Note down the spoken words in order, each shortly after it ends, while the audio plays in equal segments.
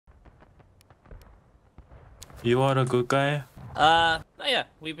You are a good guy? Yeah,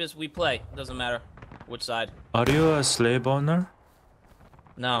 we play. Doesn't matter which side. Are you a slave owner?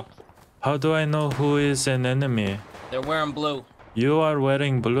 No. How do I know who is an enemy? They're wearing blue. You are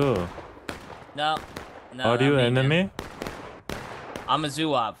wearing blue. No. Are not you me, enemy? man. I'm a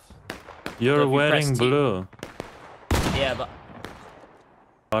Zouave. You're So wearing blue. Yeah, but...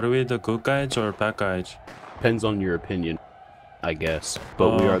 Are we the good guys or bad guys? Depends on your opinion, I guess.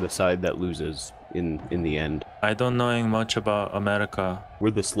 But we are the side that loses in the end. I don't knowing much about America.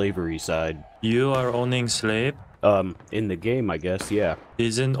 We're the slavery side. You are owning slave? In the game, I guess, yeah.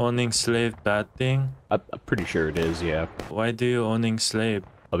 Isn't owning slave bad thing? I'm pretty sure it is, yeah. Why do you owning slave?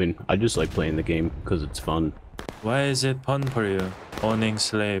 I mean, I just like playing the game because it's fun. Why is it fun for you, owning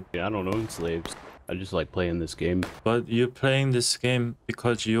slave? Yeah, I don't own slaves. I just like playing this game. But you playing this game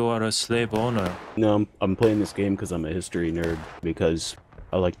because you are a slave owner. No, I'm playing this game because I'm a history nerd. Because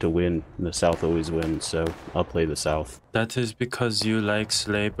I like to win. And the South always wins, so I'll play the South. That is because you like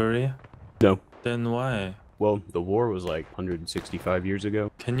slavery? No. Then why? Well, the war was like 165 years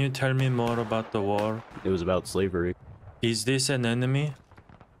ago. Can you tell me more about the war? It was about slavery. Is this an enemy?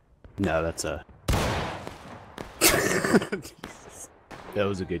 No, that's a... That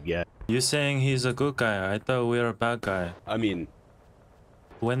was a good guess. You saying he's a good guy? I thought we are a bad guy. I mean...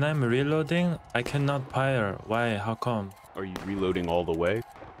 When I'm reloading, I cannot fire. Why? How come? Are you reloading all the way?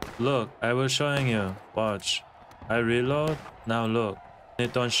 Look, I will showing you. Watch. I reload. Now look.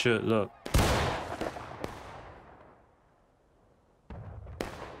 It don't shoot. Look.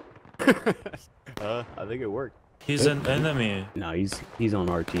 I think it worked. He's an enemy. No, he's on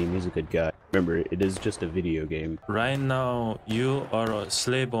our team. He's a good guy. Remember, it is just a video game. Right now, you are a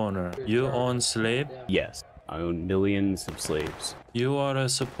slave owner. You own slave? Yes, I own millions of slaves. You are a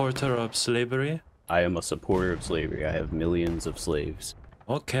supporter of slavery? I am a supporter of slavery. I have millions of slaves.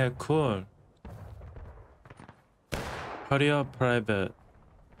 Okay, cool. Hurry up, Private.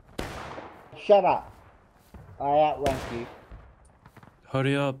 Shut up. I outrank you.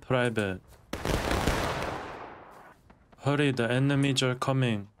 Hurry up, Private. Hurry, the enemies are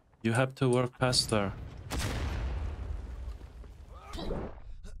coming. You have to work faster.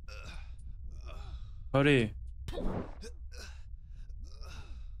 Hurry.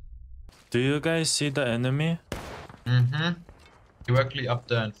 Do you guys see the enemy? Mm-hmm. Directly up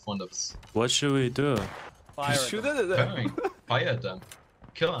there in front of us. What should we do? Fire them. Fire them.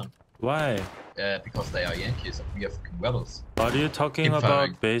 Kill them. Why? Because they are Yankees and we are fucking rebels. Are you talking Keep about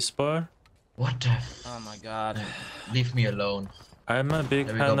firing. baseball? What the f... Oh my god. Leave me alone. I'm a big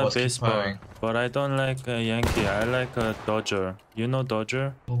There we fan go, of boss, keep baseball, firing. but I don't like a Yankee. I like a Dodger. You know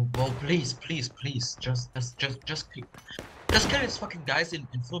Dodger? Oh, please. Just kill these fucking guys in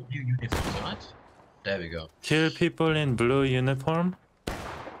full blue uniforms, alright? There we go. Kill people in blue uniform?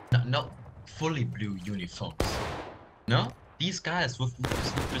 No, not fully blue uniforms. No? These guys with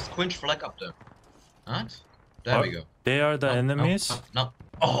squinch flag up there. Alright? There we go. They are the enemies? No.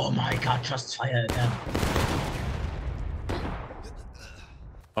 Oh my god, just fire them.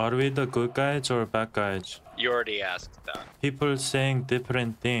 Are we the good guys or bad guys? You already asked that. People saying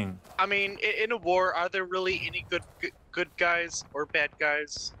different thing. I mean, in a war, are there really any good guys or bad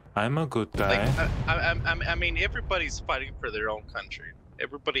guys? I'm a good guy. Like, I mean, everybody's fighting for their own country.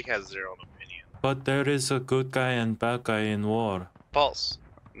 Everybody has their own opinion. But there is a good guy and bad guy in war. False.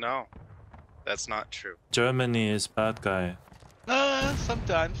 No, that's not true. Germany is bad guy.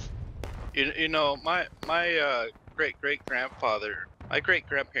 Sometimes. You know, my great-great-grandfather, my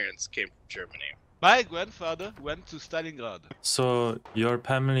great-grandparents came from Germany. My grandfather went to Stalingrad. So your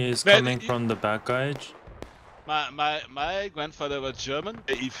family is Well, coming from the bad guys? My grandfather was German.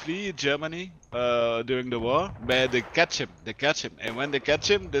 He fled Germany during the war, but they catch him. And when they catch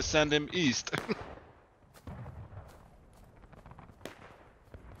him, they send him east.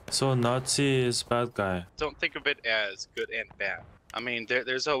 So Nazi is bad guy. Don't think of it as good and bad. I mean,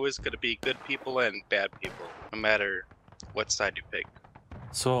 there's always going to be good people and bad people, no matter what side you pick.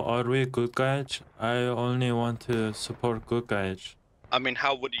 So are we good guys? I only want to support good guys. I mean,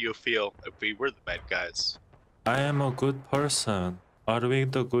 how would you feel if we were the bad guys? I am a good person. Are we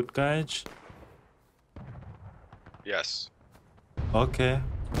the good guys? Yes. Okay.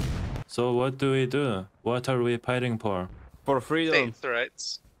 So what do we do? What are we fighting for? For freedom. States'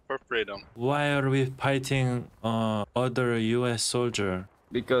 rights. For freedom. Why are we fighting other US soldier?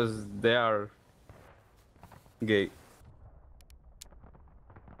 Because they are gay.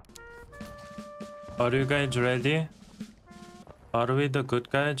 Are you guys ready? Are we the good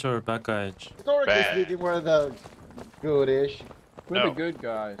guys or bad guys? Historically Bad. speaking, we're the good-ish. We're No. the good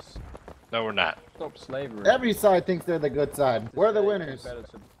guys. No, we're not. Stop slavery. Every side thinks they're the good side. We're the winners.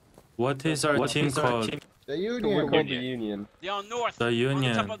 What is our team called? The We're Union. called the Union. They're on north. The On the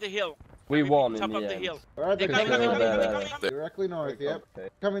Union. top of the hill. We won Top in of the the end. hill. Alright, They're they're coming, coming, coming, coming, coming, coming. directly north, yep. Okay.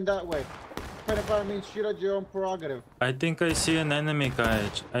 Coming that way. 25 means shoot at your own prerogative. I think I see an enemy,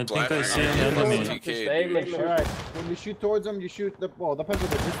 guys. I think I see an Just enemy. aim and shoot. Alright, when you shoot towards them, you shoot the ball. Depends on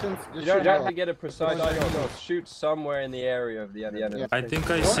the distance. Just You shoot don't have low. to get a precise shot. Just shoot somewhere in the area of the enemy. I think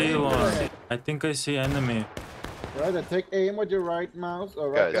I see one. I think I see enemy. Right, then take aim with your right mouse or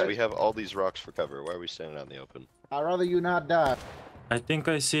right Guys, click. we have all these rocks for cover. Why are we standing out in the open? I'd rather you not die. I think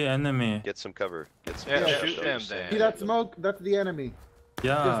I see enemy. Get some cover. Get some Yeah, cover. shoot Don't them just stand then. See there. that smoke? That's the enemy.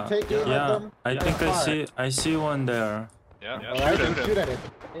 Yeah. Just take aim at Yeah. them. I and think fire. I see one there. Yeah, Alright, then shoot at it.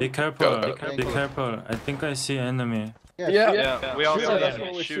 Be careful. Go. Be careful. I think I see enemy. Yeah, we all Shoot see at That's enemy.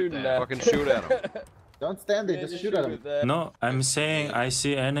 what we're Shoot shooting them. at. Fucking shoot at him. Don't stand there, just shoot at them. No, I'm saying I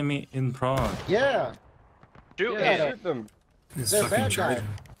see enemy in front. Yeah, Shoot Yeah. them. Shoot them. they're bad guys.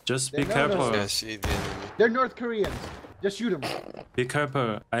 Just be They know careful. those- see the enemy. They're North Koreans. Just shoot them. Be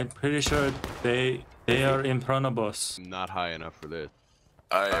careful. I'm pretty sure they are in front of us. Not high enough for this.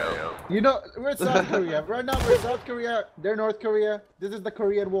 You know, we're South Korea. Right now we're South Korea. They're North Korea. This is the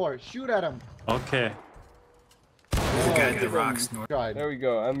Korean War. Shoot at them. Okay. The rocks north. There we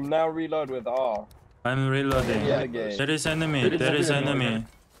go. I'm now reload with R. I'm reloading. Yeah, game. There is enemy. There is enemy.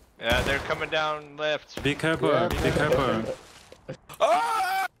 Yeah, they're coming down left. Be careful. Yeah, Be careful.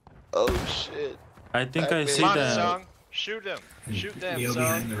 Oh shit. I think I see Come on, them. Song. Shoot them. Shoot them,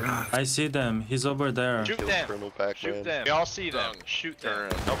 Song. I see them. He's over there. Shoot Kill them. Colonel Pac-Man. Shoot them. We all see them. Shoot them.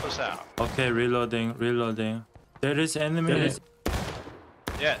 Help us out. Okay, reloading. Reloading. There is enemy.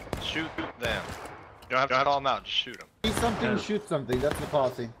 Yeah, shoot them. You don't have to call them out. Just shoot them. See something, shoot something. That's the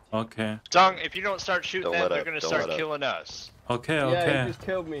policy. Okay. Song, if you don't start shooting Don't them, let they're up, gonna don't start let up. killing us. Okay. Yeah, Okay. he just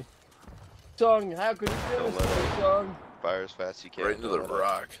killed me. Song, how could you kill Don't us, let Song? Fire as fast as you can. Right into the Don't let up.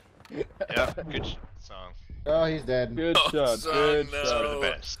 rock. Yeah, good Song. Oh, he's dead. Good shot. son, Good no. shot. You're the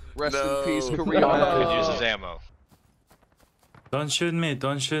best. Rest No. in peace, Could Oh. use his ammo. Don't shoot me.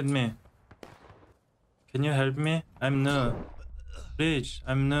 Don't shoot me. Can you help me? I'm new. Please,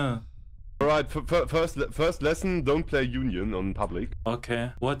 I'm new. Alright, first lesson, don't play Union on public.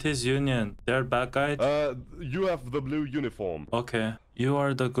 Okay. What is Union? They're bad guys? You have the blue uniform. Okay. You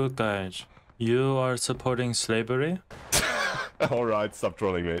are the good guys. You are supporting slavery? Alright, stop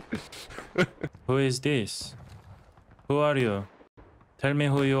trolling me. Who is this? Who are you? Tell me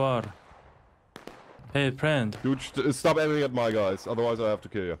who you are. Hey, friend. Dude, stop aiming at my guys, otherwise I have to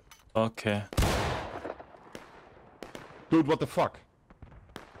kill you. Okay. Dude, what the fuck?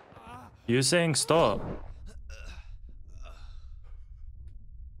 You saying stop?